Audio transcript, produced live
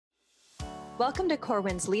Welcome to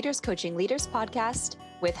Corwin's Leaders Coaching Leaders podcast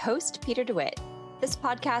with host Peter DeWitt. This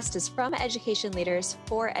podcast is from education leaders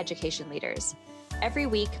for education leaders. Every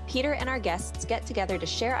week, Peter and our guests get together to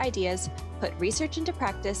share ideas, put research into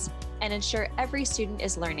practice, and ensure every student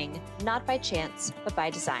is learning, not by chance, but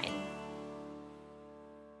by design.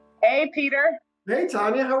 Hey, Peter. Hey,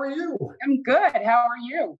 Tanya, how are you? I'm good. How are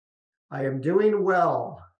you? I am doing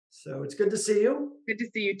well. So it's good to see you. Good to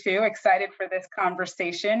see you too. Excited for this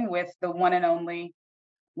conversation with the one and only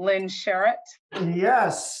Lyn Sharratt.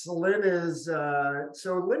 Yes, Lyn is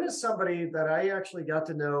Lyn is somebody that I actually got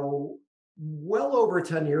to know well over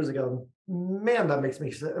 10 years ago. Man, that makes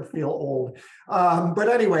me feel old. But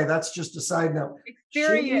anyway, that's just a side note.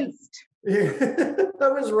 Experienced. I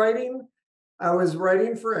was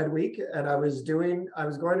writing for Ed Week, and I was going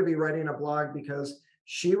to be writing a blog because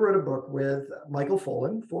she wrote a book with Michael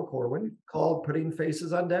Fullan for Corwin called Putting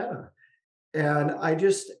Faces on Data. And I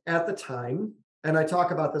just, at the time, and I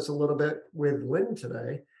talk about this a little bit with Lyn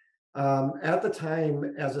today, at the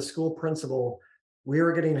time as a school principal, we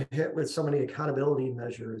were getting hit with so many accountability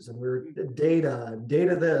measures, and we were data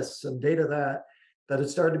this and data that it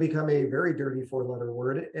started to become a very dirty four-letter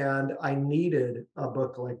word. And I needed a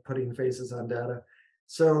book like Putting Faces on Data.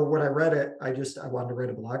 So when I read it, I wanted to write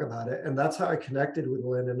a blog about it. And that's how I connected with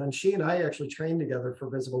Lyn. And then she and I actually trained together for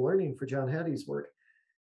visible learning for John Hattie's work.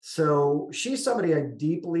 So she's somebody I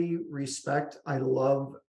deeply respect. I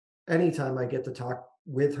love anytime I get to talk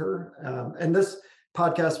with her. And this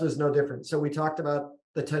podcast was no different. So we talked about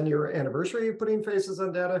the 10-year anniversary of Putting Faces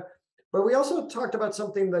on Data, but we also talked about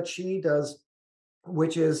something that she does,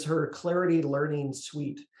 which is her Clarity Learning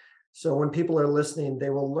Suite. So when people are listening,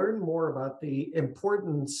 they will learn more about the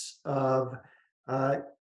importance of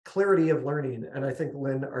clarity of learning. And I think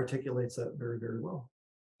Lyn articulates that very, very well.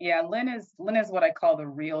 Yeah, Lyn is what I call the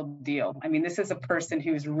real deal. I mean, this is a person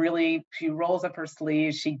she rolls up her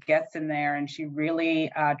sleeves, she gets in there, and she really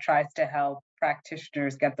tries to help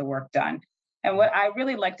practitioners get the work done. And what I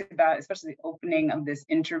really liked about, especially the opening of this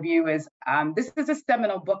interview, is this is a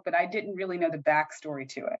seminal book, but I didn't really know the backstory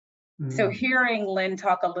to it. So hearing Lyn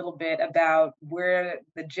talk a little bit about where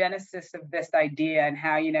the genesis of this idea and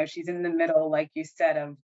how, she's in the middle, like you said,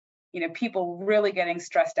 of, people really getting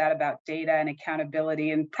stressed out about data and accountability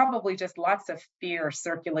and probably just lots of fear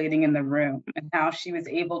circulating in the room, and how she was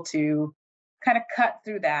able to kind of cut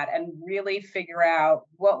through that and really figure out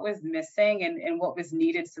what was missing and what was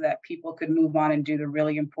needed so that people could move on and do the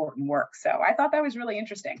really important work. So I thought that was really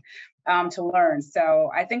interesting to learn.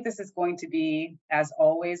 So I think this is going to be, as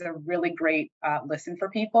always, a really great listen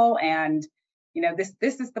for people. And, this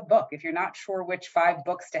is the book. If you're not sure which 5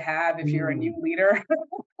 books to have, if you're a new leader,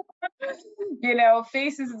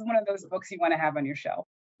 Faces is one of those books you want to have on your shelf.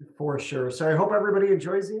 For sure. So I hope everybody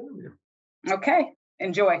enjoys the interview. Okay,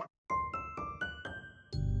 enjoy.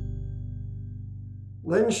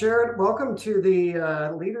 Lyn Sharratt, welcome to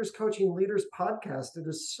the Leaders Coaching Leaders podcast. It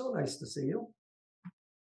is so nice to see you.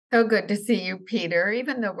 So good to see you, Peter.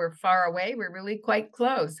 Even though we're far away, we're really quite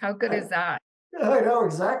close. How good is that? I know,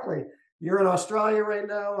 exactly. You're in Australia right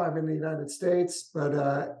now. I'm in the United States.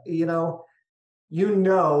 But, you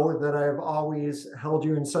know that I've always held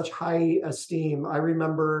you in such high esteem. I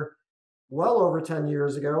remember well over 10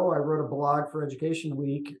 years ago, I wrote a blog for Education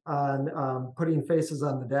Week on putting faces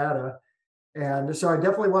on the data. And so I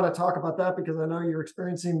definitely want to talk about that because I know you're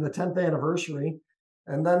experiencing the 10th anniversary.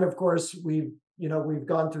 And then, of course, we've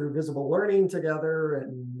gone through visible learning together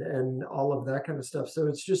and all of that kind of stuff.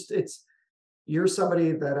 So you're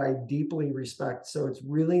somebody that I deeply respect. So it's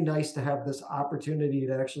really nice to have this opportunity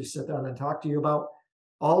to actually sit down and talk to you about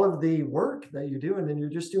all of the work that you're doing. And you're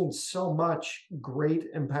just doing so much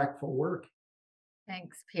great, impactful work.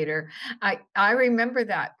 Thanks, Peter. I remember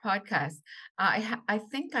that podcast. I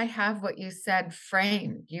think I have what you said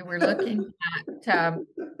framed. You were looking at,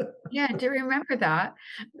 do you remember that?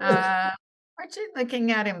 Weren't you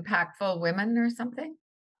looking at impactful women or something?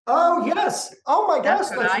 Oh, yes. Oh, my gosh,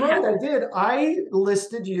 that's right. I did. I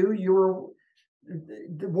listed you. You were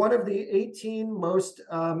one of the 18 most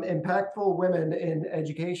impactful women in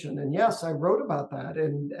education. And yes, I wrote about that.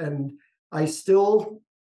 And I still...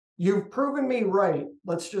 You've proven me right.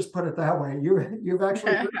 Let's just put it that way. You've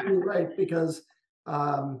actually proven me right because,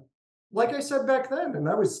 like I said back then, and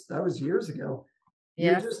that was years ago.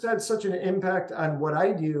 You just had such an impact on what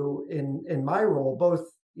I do in my role,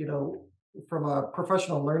 both from a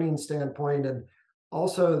professional learning standpoint and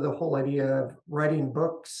also the whole idea of writing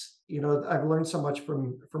books. I've learned so much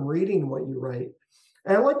from reading what you write,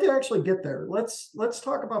 and I'd like to actually get there. Let's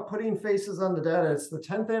talk about Putting Faces on the Data. It's the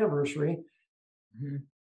 10th anniversary. Mm-hmm.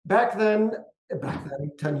 Back then, back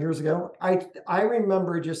then, 10 years ago. I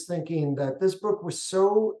remember just thinking that this book was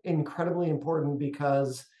so incredibly important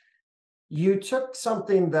because you took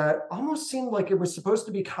something that almost seemed like it was supposed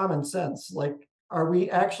to be common sense. Like, are we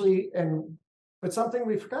actually, but something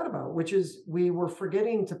we forgot about, which is we were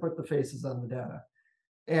forgetting to put the faces on the data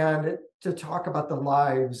and to talk about the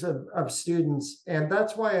lives of students. And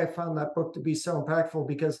that's why I found that book to be so impactful,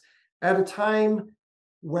 because at a time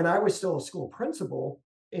when I was still a school principal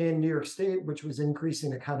in New York State, which was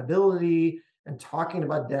increasing accountability and talking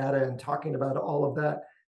about data and talking about all of that,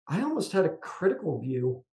 I almost had a critical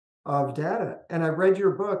view of data. And I read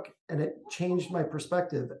your book and it changed my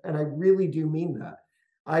perspective. And I really do mean that.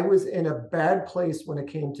 I was in a bad place when it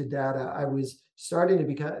came to data. I was starting to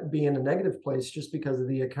be in a negative place just because of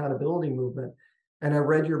the accountability movement. And I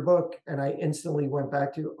read your book and I instantly went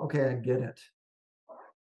back to, okay, I get it.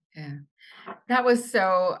 Yeah, that was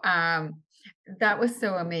so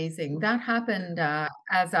amazing. That happened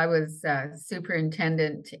as I was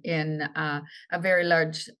superintendent in a very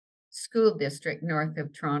large school district north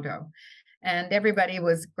of Toronto, and everybody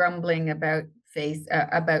was grumbling about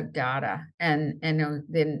about data and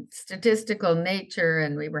the statistical nature,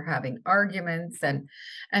 and we were having arguments,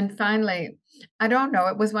 and finally, I don't know,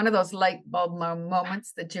 it was one of those light bulb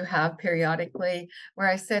moments that you have periodically where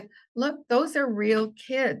I said, look, those are real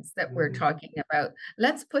kids that we're talking about.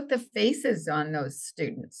 Let's put the faces on those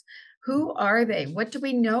students. Who are they? What do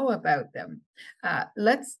we know about them?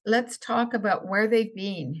 Let's talk about where they've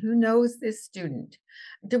been. Who knows this student?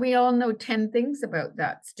 Do we all know 10 things about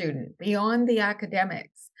that student beyond the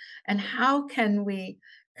academics? And how can we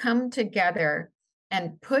come together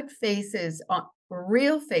and put faces on,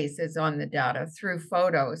 real faces on the data through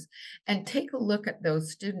photos, and take a look at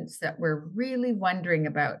those students that we're really wondering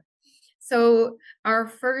about? So our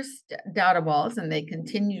first data walls, and they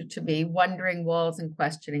continue to be wondering walls and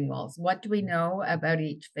questioning walls. What do we know about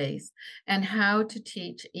each face and how to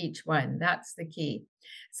teach each one? That's the key.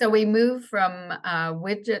 So we move from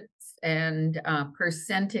widgets and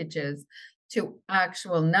percentages to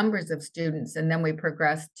actual numbers of students, and then we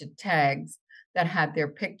progress to tags that had their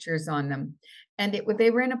pictures on them. And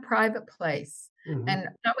they were in a private place. And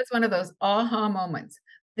that was one of those aha moments.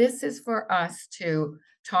 This is for us to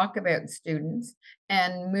talk about students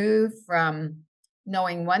and move from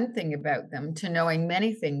knowing one thing about them to knowing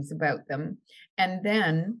many things about them, and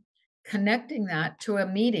then connecting that to a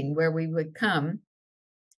meeting where we would come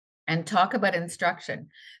and talk about instruction.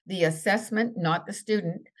 The assessment, not the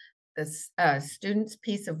student. The student's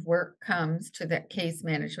piece of work comes to that case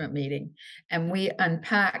management meeting, and we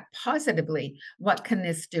unpack positively, what can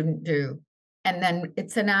this student do? And then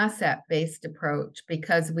it's an asset-based approach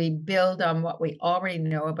because we build on what we already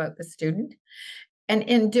know about the student. And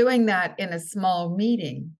in doing that in a small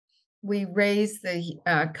meeting, we raise the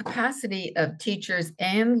capacity of teachers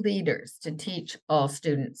and leaders to teach all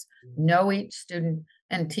students, know each student,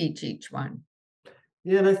 and teach each one.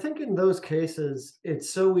 Yeah, and I think in those cases,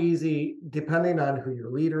 it's so easy, depending on who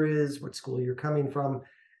your leader is, what school you're coming from,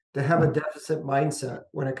 to have a deficit mindset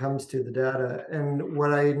when it comes to the data. And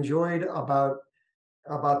what I enjoyed about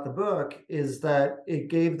the book is that it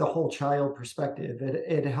gave the whole child perspective.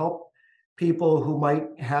 It helped people who might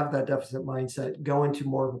have that deficit mindset go into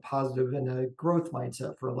more of a positive and a growth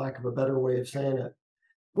mindset, for lack of a better way of saying it.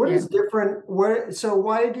 What is different? So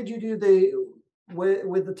why did you do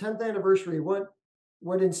with the 10th anniversary?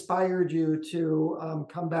 What inspired you to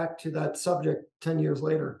come back to that subject 10 years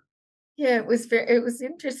later? Yeah, it was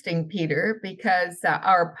interesting, Peter, because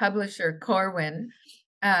our publisher, Corwin,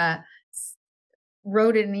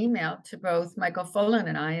 wrote an email to both Michael Fullan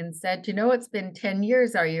and I and said, it's been 10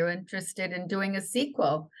 years. Are you interested in doing a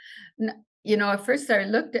sequel? At first I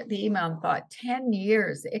looked at the email and thought, 10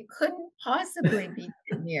 years, it couldn't possibly be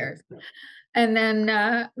 10 years. And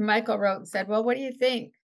then Michael wrote and said, well, what do you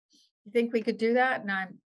think? You think we could do that?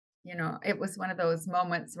 And it was one of those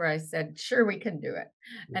moments where I said, sure, we can do it.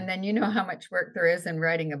 And then how much work there is in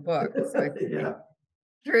writing a book. So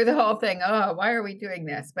through the whole thing, oh, why are we doing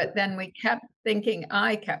this? But then I kept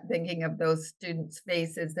thinking of those students'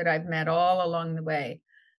 faces that I've met all along the way,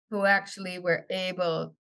 who actually were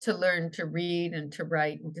able to learn to read and to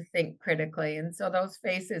write and to think critically. And so those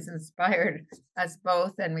faces inspired us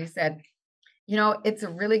both. And we said, it's a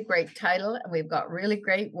really great title, and we've got really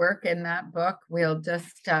great work in that book. We'll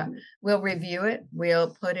just, we'll review it.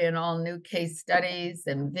 We'll put in all new case studies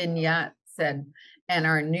and vignettes and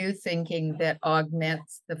our new thinking that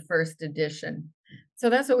augments the first edition. So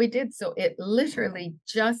that's what we did. So it literally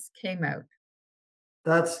just came out.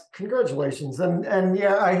 That's congratulations. And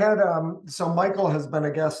yeah, I had, so Michael has been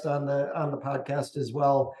a guest on the podcast as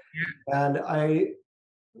well. And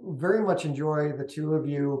very much enjoy the two of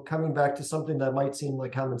you coming back to something that might seem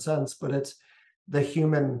like common sense, but it's the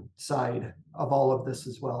human side of all of this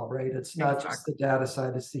as well, right? It's not just the data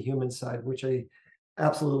side, it's the human side, which I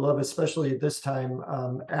absolutely love, especially this time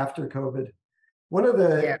after COVID. One of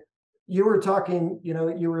the, you were talking,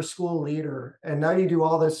 you were a school leader, and now you do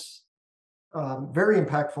all this very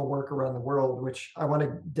impactful work around the world, which I want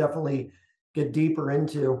to definitely get deeper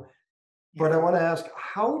into. But I want to ask,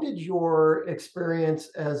 how did your experience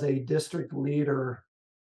as a district leader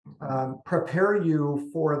prepare you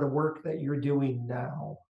for the work that you're doing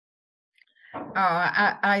now?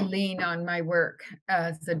 I lean on my work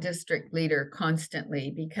as a district leader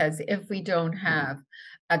constantly, because if we don't have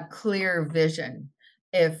a clear vision,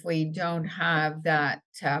 if we don't have that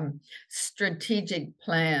strategic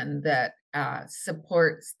plan that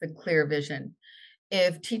supports the clear vision,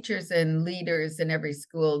 if teachers and leaders in every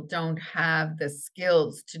school don't have the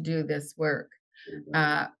skills to do this work,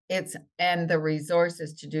 and the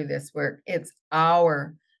resources to do this work, it's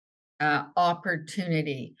our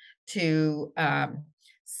opportunity to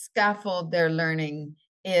scaffold their learning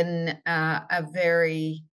in a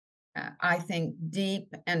very, I think,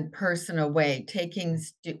 deep and personal way, taking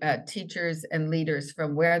teachers and leaders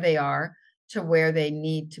from where they are to where they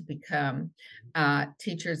need to become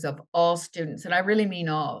teachers of all students. And I really mean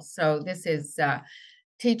all. So this is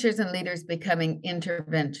teachers and leaders becoming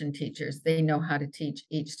intervention teachers. They know how to teach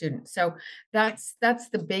each student. So that's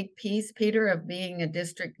the big piece, Peter, of being a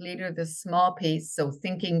district leader, the small piece. So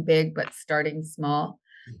thinking big, but starting small.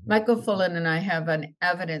 Michael Fullan and I have an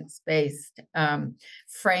evidence-based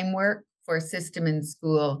framework for system in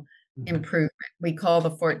school improvement. We call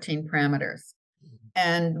the 14 parameters.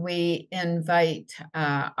 And we invite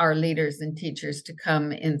our leaders and teachers to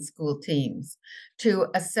come in school teams to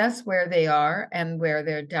assess where they are and where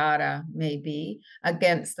their data may be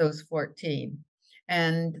against those 14.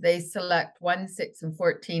 And they select 1, 6, and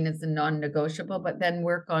 14 as a non-negotiable, but then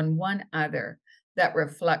work on one other that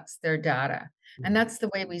reflects their data. And that's the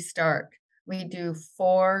way we start. We do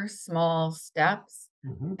 4 small steps.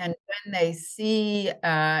 And when they see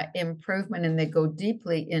improvement and they go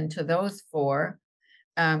deeply into those 4,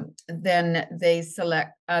 then they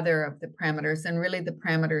select other of the parameters, and really the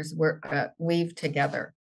parameters work weave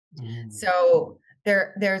together. So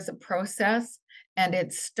there's a process, and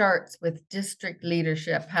it starts with district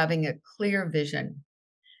leadership having a clear vision,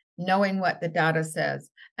 knowing what the data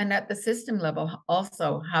says, and at the system level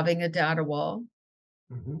also having a data wall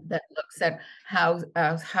that looks at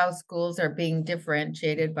how schools are being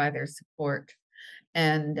differentiated by their support.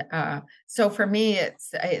 And so for me,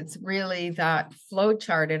 it's really that flow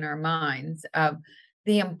chart in our minds of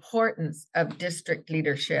the importance of district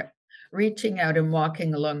leadership, reaching out and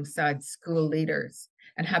walking alongside school leaders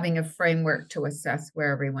and having a framework to assess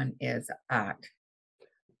where everyone is at.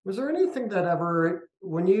 Was there anything that ever,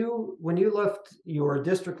 when you left your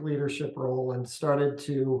district leadership role and started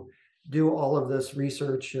to do all of this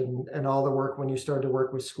research and all the work, when you started to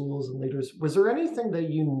work with schools and leaders, was there anything that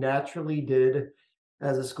you naturally did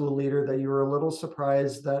as a school leader that you were a little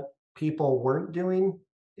surprised that people weren't doing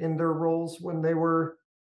in their roles when they were,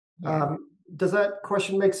 does that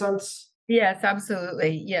question make sense? Yes,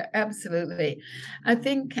 absolutely. Yeah, absolutely. I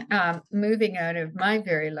think moving out of my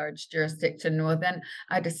very large jurisdiction, well, then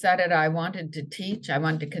I decided I wanted to teach. I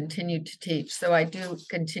wanted to continue to teach. So I do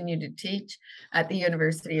continue to teach at the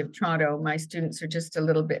University of Toronto. My students are just a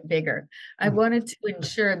little bit bigger. I wanted to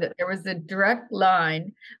ensure that there was a direct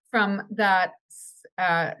line from that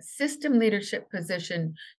system leadership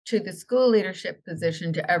position to the school leadership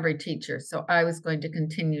position to every teacher. So I was going to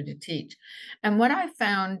continue to teach. And what I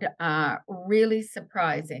found really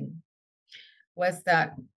surprising was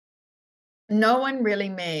that no one really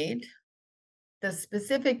made the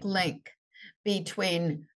specific link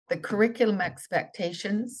between the curriculum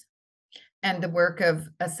expectations and the work of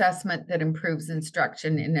assessment that improves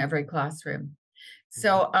instruction in every classroom.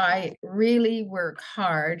 So I really work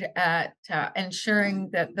hard at ensuring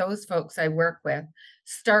that those folks I work with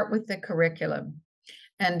start with the curriculum.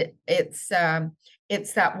 And it's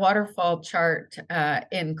that waterfall chart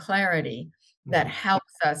in clarity that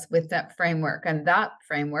helps us with that framework. And that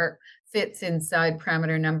framework fits inside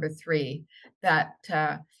parameter number 3,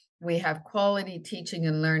 that we have quality teaching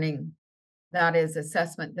and learning. That is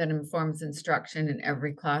assessment that informs instruction in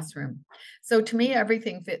every classroom. So to me,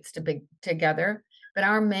 everything fits together. But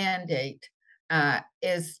our mandate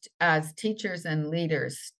is, as teachers and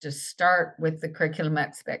leaders, to start with the curriculum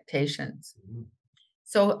expectations.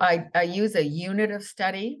 So I use a unit of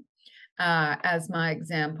study as my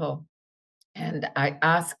example, and I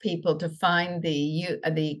ask people to find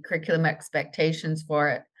the curriculum expectations for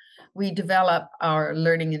it we develop our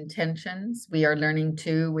learning intentions. We are learning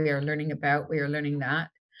to, we are learning about, we are learning that.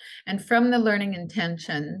 And from the learning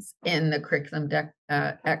intentions in the curriculum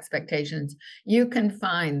expectations, you can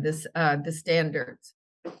find this, the standards.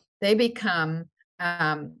 They become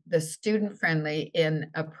the student-friendly, in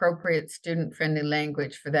appropriate student-friendly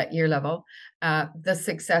language for that year level, the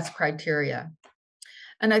success criteria.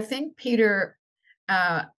 And I think, Peter,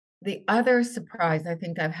 the other surprise I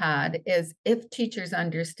think I've had is if teachers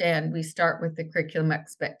understand, we start with the curriculum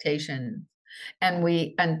expectations and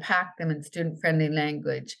we unpack them in student-friendly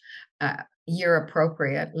language, year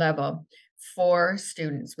appropriate level for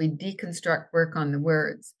students. We deconstruct work on the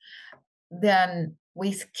words. Then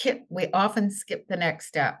we often skip the next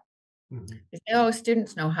step. Mm-hmm. We say, oh,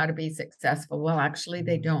 students know how to be successful. Well, actually,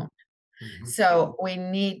 they don't. Mm-hmm. So we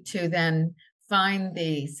need to then find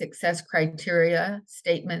the success criteria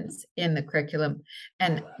statements in the curriculum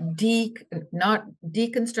and not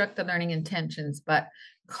deconstruct the learning intentions, but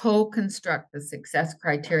co-construct the success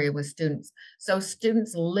criteria with students. So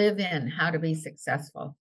students live in how to be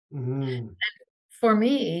successful. Mm-hmm. And for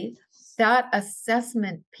me, that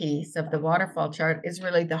assessment piece of the waterfall chart is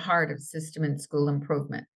really the heart of system and school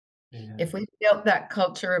improvement. Yeah. If we built that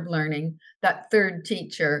culture of learning, that third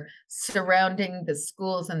teacher surrounding the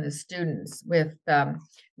schools and the students with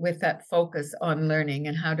that focus on learning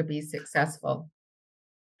and how to be successful,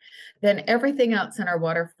 then everything else in our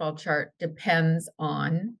waterfall chart depends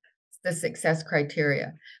on the success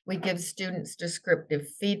criteria. We give students descriptive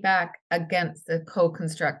feedback against the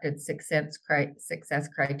co-constructed success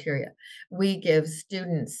criteria. We give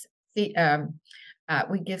students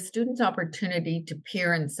opportunity to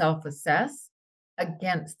peer and self-assess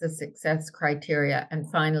against the success criteria.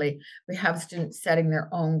 And finally, we have students setting their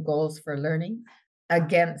own goals for learning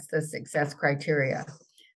against the success criteria.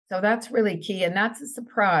 So that's really key. And that's a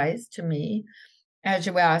surprise to me, as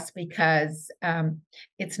you asked, because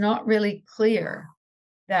it's not really clear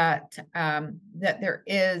that there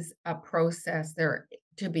is a process there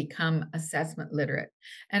to become assessment literate.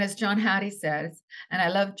 And as John Hattie says, and I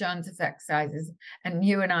love John's exercises, and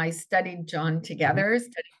you and I studied John together,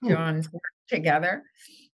 studied John's work together.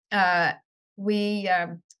 We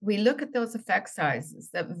look at those effect sizes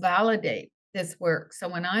that validate this work. So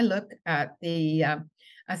when I look at the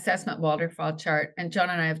assessment waterfall chart, and John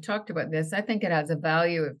and I have talked about this, I think it has a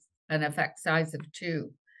value of an effect size of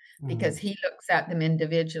 2, because he looks at them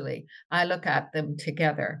individually. I look at them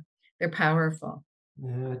together. They're powerful.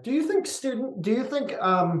 Yeah. What do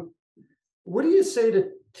you say to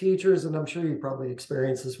teachers, and I'm sure you probably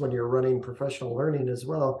experience this when you're running professional learning as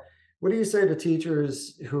well, what do you say to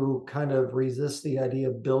teachers who kind of resist the idea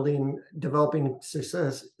of developing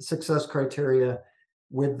success criteria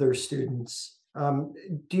with their students?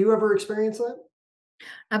 Do you ever experience that?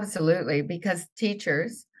 Absolutely, because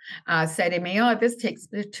teachers say to me, oh, this takes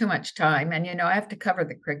too much time, and I have to cover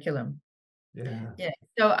the curriculum. Yeah.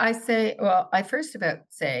 So I say, well, I first about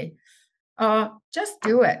say, just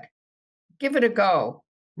do it. Give it a go.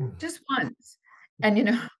 Just once.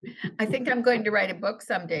 And, I think I'm going to write a book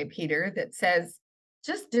someday, Peter, that says,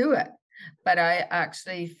 just do it. But I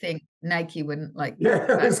actually think Nike wouldn't like that.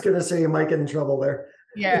 Yeah, I was going to say you might get in trouble there.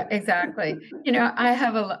 Yeah, exactly. I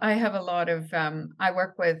have a lot of, I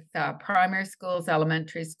work with primary schools,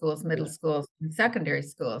 elementary schools, middle schools, and secondary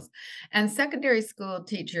schools. And secondary school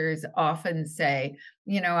teachers often say,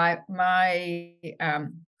 my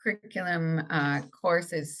curriculum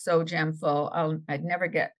course is so jam full, I'd never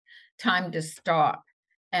get time to stop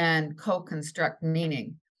and co-construct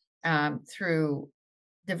meaning through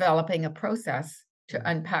developing a process to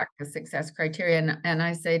unpack the success criteria. And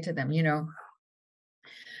I say to them,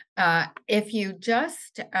 if you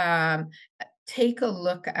just take a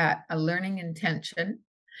look at a learning intention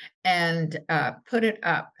and put it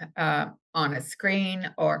up on a screen,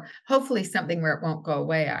 or hopefully something where it won't go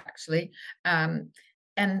away, actually, and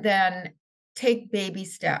then take baby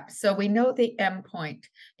steps. So we know the end point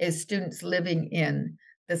is students living in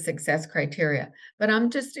the success criteria, but I'm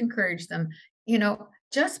just encourage them,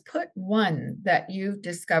 just put one that you've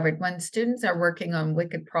discovered when students are working on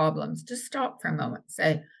wicked problems. Just stop for a moment,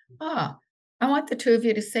 say, I want the two of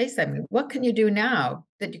you to say something. What can you do now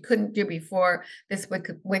that you couldn't do before this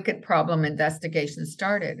wicked problem investigation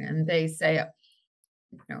started? And they say,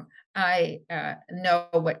 I know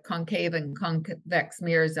what concave and convex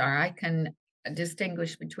mirrors are. I can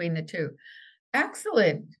distinguish between the two.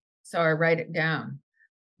 Excellent. So I write it down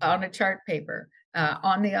on a chart paper,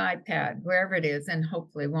 on the iPad, wherever it is, and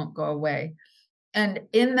hopefully it won't go away. And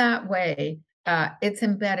in that way, it's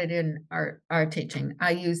embedded in our teaching.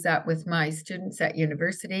 I use that with my students at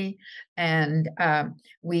university, and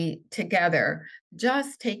we together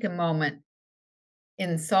just take a moment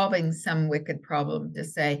in solving some wicked problem to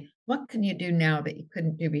say, what can you do now that you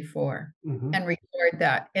couldn't do before? Mm-hmm. And record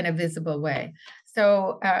that in a visible way.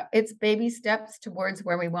 So it's baby steps towards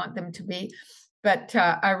where we want them to be. But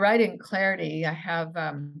I write in clarity. I have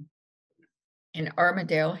in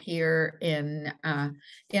Armadale here in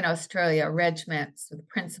Australia, Reg Metz, the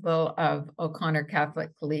principal of O'Connor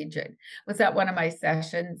Catholic Collegiate, was at one of my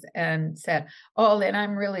sessions and said, "Oh, Lyn,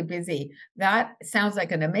 I'm really busy. That sounds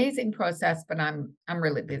like an amazing process, but I'm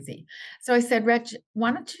really busy." So I said, "Reg,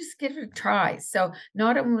 why don't you just give it a try?" So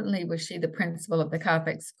not only was she the principal of the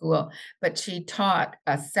Catholic school, but she taught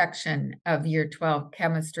a section of Year 12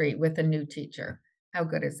 chemistry with a new teacher. How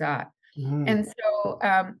good is that? Mm-hmm. And so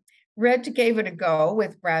Reg gave it a go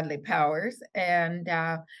with Bradley Powers, and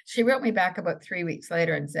she wrote me back about 3 weeks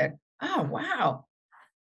later and said, "Oh, wow.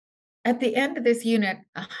 At the end of this unit,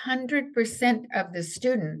 100% of the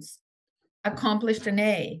students accomplished an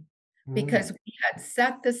A because we had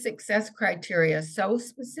set the success criteria so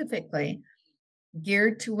specifically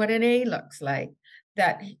geared to what an A looks like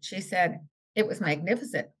that," she said, "it was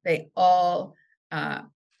magnificent. They all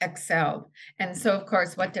excelled." And so, of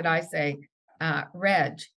course, what did I say?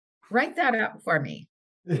 Reg, write that up for me.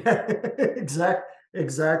 Exactly.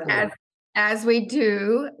 As we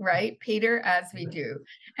do, right, Peter, as we do.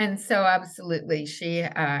 And so absolutely, she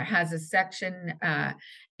has a section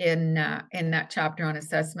in that chapter on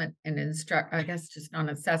assessment and just on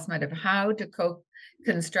assessment of how to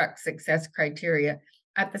construct success criteria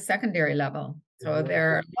at the secondary level. So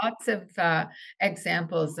there are lots of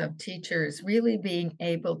examples of teachers really being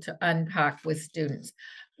able to unpack with students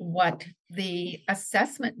what the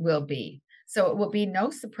assessment will be. So it will be no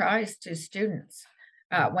surprise to students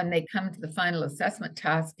when they come to the final assessment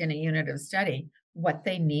task in a unit of study, what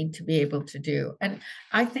they need to be able to do. And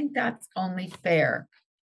I think that's only fair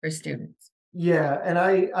for students. Yeah, and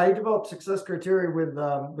I develop success criteria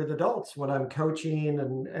with adults when I'm coaching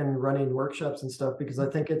and running workshops and stuff, because I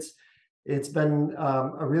think it's been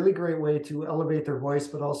a really great way to elevate their voice,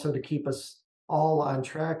 but also to keep us all on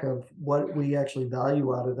track of what we actually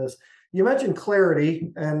value out of this. You mentioned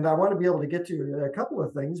clarity, and I want to be able to get to a couple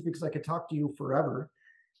of things because I could talk to you forever.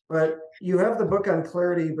 But you have the book on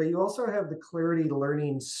clarity, but you also have the Clarity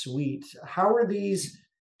Learning Suite. How are these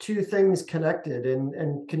two things connected?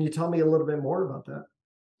 And can you tell me a little bit more about that?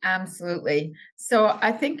 Absolutely. So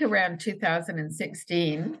I think around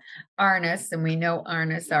 2016, Arnis, and we know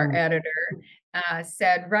Arnis, our editor,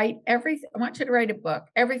 said, I want you to write a book,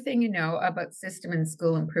 everything you know about system and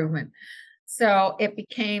school improvement. So it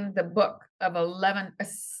became the book of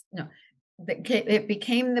it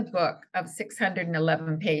became the book of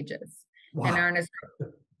 611 pages. Wow. And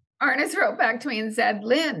Arnis wrote back to me and said,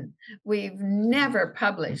 "Lyn, we've never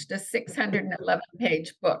published a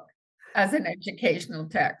 611-page book as an educational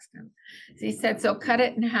text." And he said, "So cut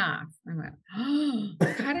it in half." I went, "Oh,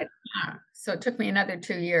 cut it in half." So it took me another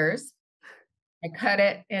 2 years. I cut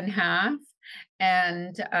it in half.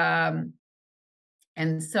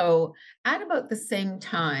 And so at about the same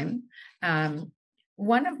time,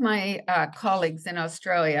 one of my colleagues in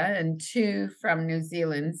Australia and two from New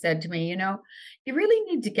Zealand said to me, "You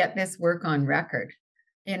really need to get this work on record.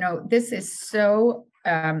 This is so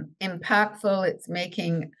impactful. It's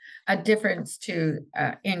making a difference to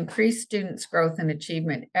increase students' growth and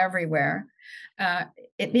achievement everywhere.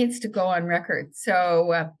 It needs to go on record."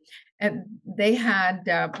 So they had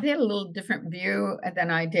a little different view than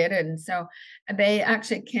I did. And so they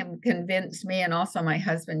actually convinced me and also my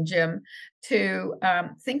husband, Jim, to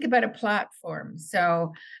think about a platform.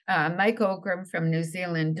 So Mike Ogram from New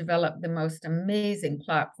Zealand developed the most amazing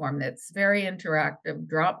platform that's very interactive,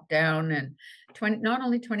 drop down, and not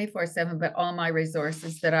only 24/7, but all my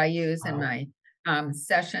resources that I use in my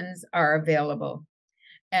sessions are available.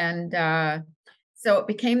 And so it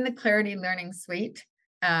became the Clarity Learning Suite.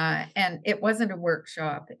 And it wasn't a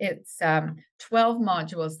workshop. It's 12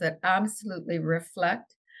 modules that absolutely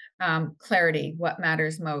reflect clarity, what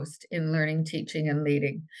matters most in learning, teaching, and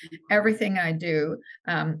leading. Everything I do,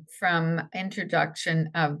 from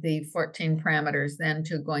introduction of the 14 parameters, then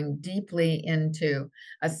to going deeply into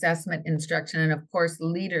assessment, instruction, and of course,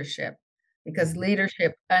 leadership, because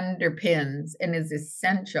leadership underpins and is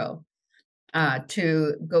essential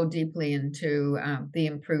to go deeply into the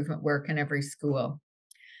improvement work in every school.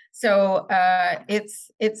 So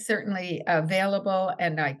it's certainly available,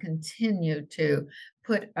 and I continue to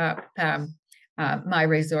put up my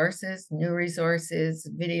resources, new resources,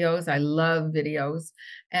 videos. I love videos.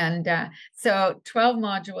 And so 12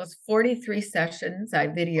 modules, 43 sessions I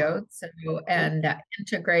videoed, and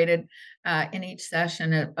integrated in each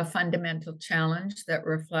session a fundamental challenge that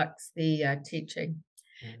reflects the teaching.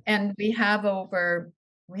 And we have over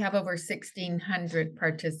 1,600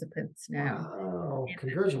 participants now. Wow,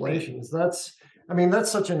 congratulations. That's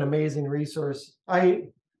such an amazing resource.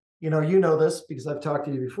 You know this because I've talked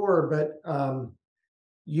to you before, but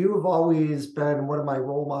you've always been one of my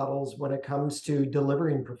role models when it comes to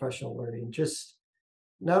delivering professional learning, just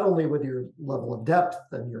not only with your level of depth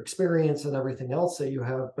and your experience and everything else that you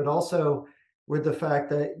have, but also with the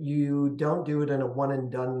fact that you don't do it in a one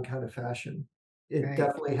and done kind of fashion. It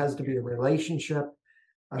definitely has to be a relationship.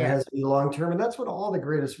 It has to be long term. And that's what all the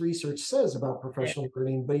greatest research says about professional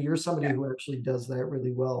learning. But you're somebody who actually does that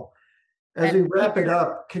really well. As we wrap it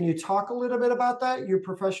up, can you talk a little bit about that, your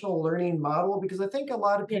professional learning model? Because I think a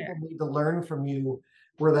lot of people need to learn from you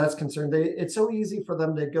where that's concerned. It's so easy for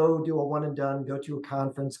them to go do a one and done, go to a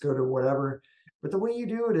conference, go to whatever. But the way you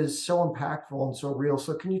do it is so impactful and so real.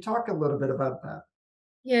 So can you talk a little bit about that?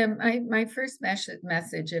 Yeah, my first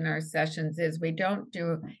message in our sessions is we don't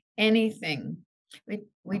do anything.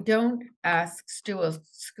 We don't ask schools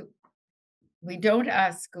to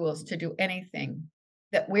do anything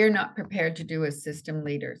that we're not prepared to do as system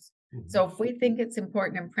leaders. So if we think it's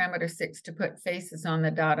important in parameter 6 to put faces on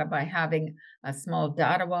the data by having a small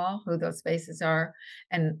data wall, who those faces are,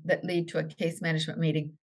 and that lead to a case management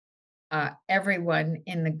meeting, everyone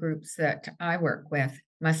in the groups that I work with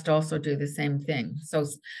must also do the same thing. So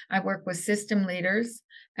I work with system leaders,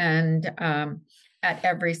 and at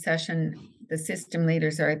every session, the system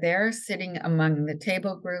leaders are there sitting among the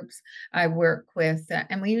table groups. I work with,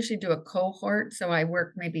 and we usually do a cohort. So I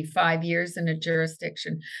work maybe 5 years in a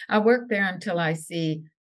jurisdiction. I work there until I see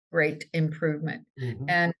great improvement.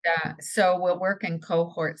 And so we'll work in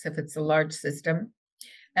cohorts if it's a large system.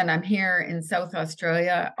 And I'm here in South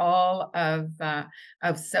Australia. All of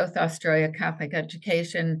South Australia Catholic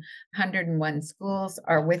education, 101 schools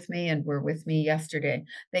are with me and were with me yesterday.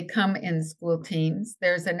 They come in school teams.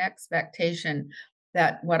 There's an expectation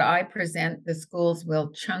that what I present, the schools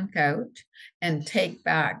will chunk out and take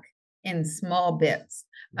back in small bits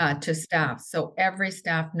to staff. So every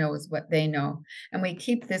staff knows what they know. And we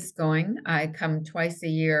keep this going. I come twice a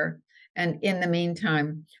year. And in the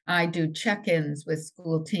meantime, I do check-ins with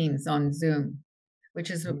school teams on Zoom, which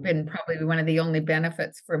has been probably one of the only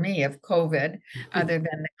benefits for me of COVID, other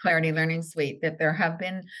than the Clarity Learning Suite, that there have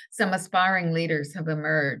been some aspiring leaders have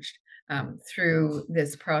emerged through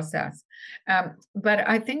this process. But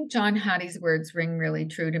I think John Hattie's words ring really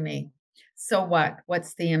true to me. So what?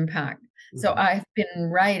 What's the impact? So I've been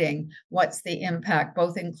writing what's the impact,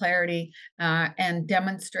 both in Clarity and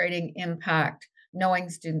demonstrating impact, knowing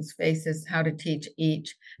students' faces, how to teach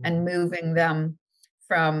each, and moving them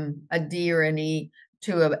from a D or an E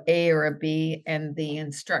to an A or a B, and the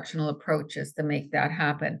instructional approaches to make that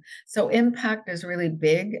happen. So impact is really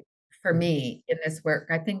big for me in this work.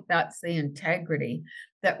 I think that's the integrity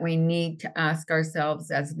that we need to ask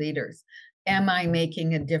ourselves as leaders. Am I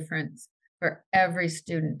making a difference for every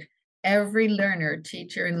student, every learner,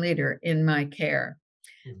 teacher, and leader in my care?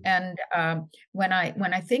 And when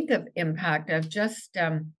I think of impact, I've just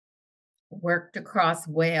worked across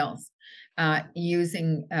Wales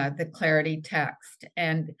using the Clarity text.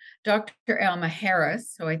 And Dr. Elma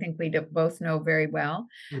Harris, who I think we both know very well,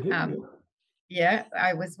 yeah,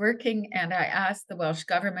 I was working, and I asked the Welsh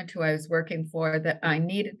government who I was working for that I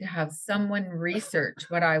needed to have someone research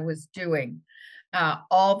what I was doing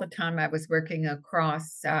all the time. I was working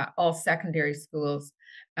across all secondary schools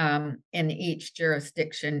in each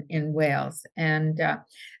jurisdiction in Wales. And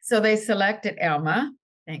so they selected Elma,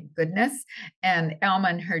 thank goodness. And Elma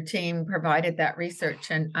and her team provided that research,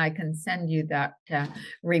 and I can send you that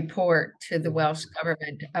report to the Welsh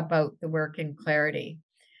government about the work in Clarity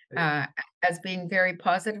as being very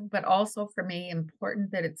positive, but also for me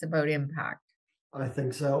important that it's about impact. I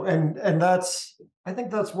think so. And I think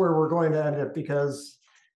that's where we're going to end it, because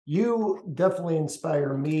you definitely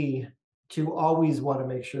inspire me to always want to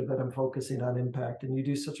make sure that I'm focusing on impact. And you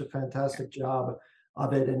do such a fantastic job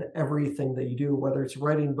of it in everything that you do, whether it's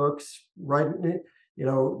writing books, writing,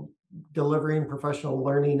 delivering professional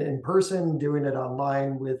learning in person, doing it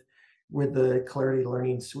online with the Clarity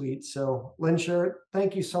Learning Suite. So Lyn Sharratt,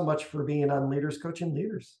 thank you so much for being on Leaders Coaching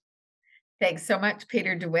Leaders. Thanks so much,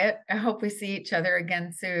 Peter DeWitt. I hope we see each other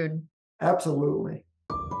again soon. Absolutely.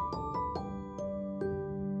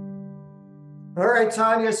 All right,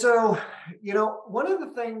 Tanya. So one of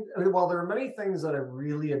the things, well, there are many things that I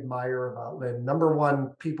really admire about Lyn. Number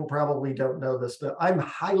one, people probably don't know this, but I'm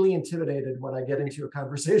highly intimidated when I get into a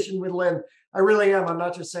conversation with Lyn. I really am. I'm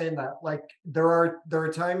not just saying that. Like there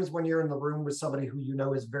are times when you're in the room with somebody who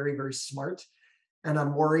is very, very smart. And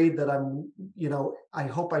I'm worried that I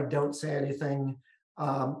hope I don't say anything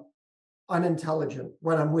unintelligent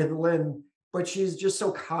when I'm with Lyn, but she's just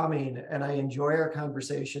so calming and I enjoy our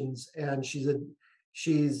conversations, and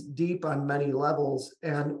she's deep on many levels.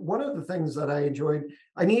 And one of the things that I enjoyed,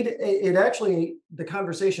 the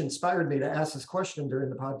conversation inspired me to ask this question during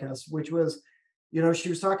the podcast, which was, she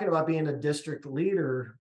was talking about being a district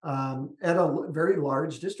leader at a very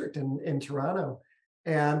large district in Toronto.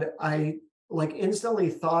 And I instantly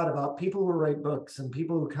thought about people who write books and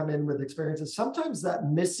people who come in with experiences. Sometimes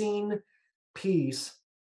that missing piece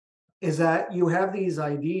is that you have these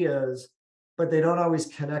ideas, but they don't always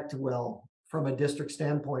connect well from a district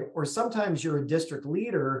standpoint. Or sometimes you're a district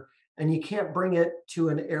leader and you can't bring it to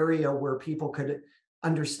an area where people could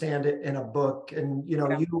understand it in a book. And,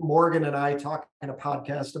 you, Morgan and I talk in a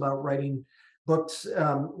podcast about writing books,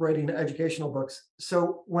 writing educational books.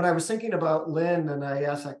 So when I was thinking about Lyn and I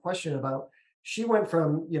asked that question about, she went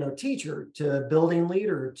from, teacher to building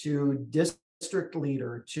leader to district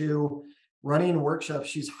leader to running workshops.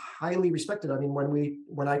 She's highly respected. I mean,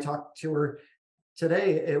 when I talked to her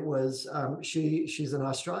today, it was she's in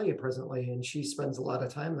Australia presently, and she spends a lot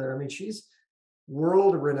of time there. I mean, she's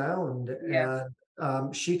world renowned, yes.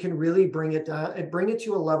 And she can really bring it down and bring it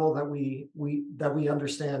to a level that we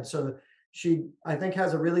understand. So she, I think,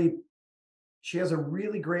 has a really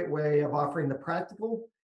great way of offering the practical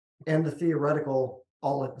and the theoretical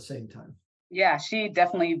all at the same time. Yeah, she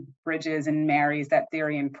definitely bridges and marries that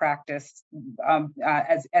theory and practice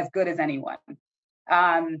as good as anyone.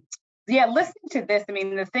 Listening to this, I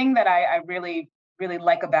mean, the thing that I really, really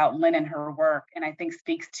like about Lyn and her work, and I think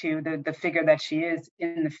speaks to the figure that she is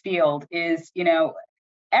in the field, is,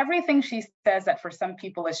 everything she says that for some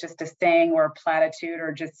people is just a saying or a platitude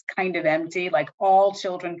or just kind of empty, like all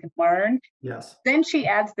children can learn. Yes. Then she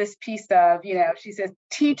adds this piece of, she says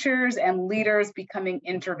teachers and leaders becoming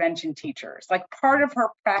intervention teachers. Like part of her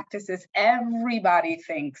practice is everybody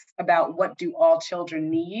thinks about what do all children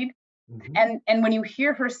need. Mm-hmm. And when you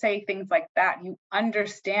hear her say things like that, you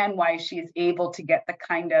understand why she is able to get the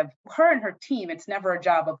kind of, her and her team, it's never a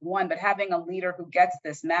job of one, but having a leader who gets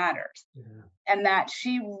this matters. Yeah. And that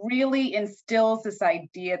she really instills this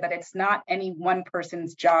idea that it's not any one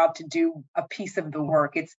person's job to do a piece of the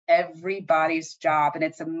work. It's everybody's job, and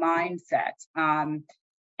it's a mindset. And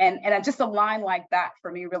just a line like that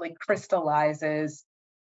for me really crystallizes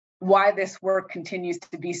why this work continues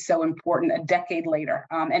to be so important a decade later,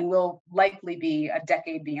 and will likely be a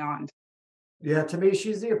decade beyond. Yeah, to me,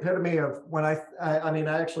 she's the epitome of when I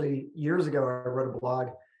actually, years ago, I wrote a blog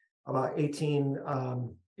about 18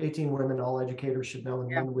 women all educators should know,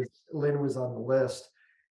 and yeah. Lyn was on the list.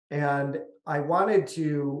 And I wanted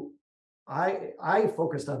to, I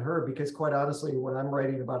focused on her because, quite honestly, when I'm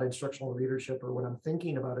writing about instructional leadership or when I'm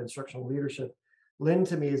thinking about instructional leadership, Lyn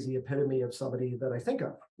to me is the epitome of somebody that I think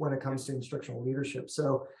of when it comes to instructional leadership.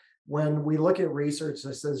 So when we look at research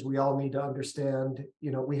that says we all need to understand,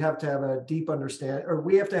 we have to have a deep understanding, or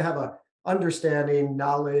we have to have a understanding,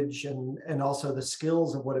 knowledge, and also the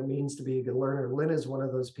skills of what it means to be a good learner. Lyn is one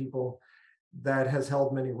of those people that has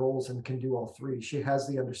held many roles and can do all three. She has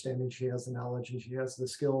the understanding, she has the knowledge, and she has the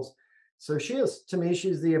skills. So to me,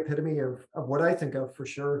 she's the epitome of what I think of for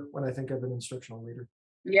sure when I think of an instructional leader.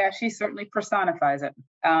 Yeah, she certainly personifies it.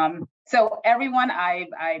 So everyone,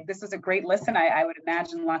 this was a great listen. I would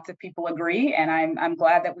imagine lots of people agree, and I'm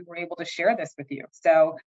glad that we were able to share this with you.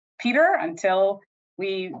 So Peter, until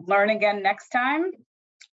we learn again next time,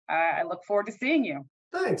 I look forward to seeing you.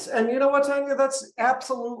 Thanks. And you know what, Tanya, that's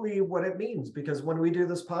absolutely what it means, because when we do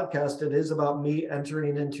this podcast, it is about me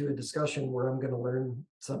entering into a discussion where I'm going to learn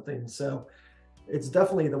something. So it's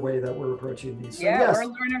definitely the way that we're approaching these. So yeah, yes,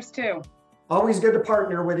 we're learners too. Always good to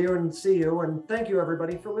partner with you and see you. And thank you,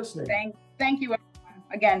 everybody, for listening. Thank you, everyone.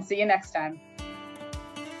 Again, see you next time.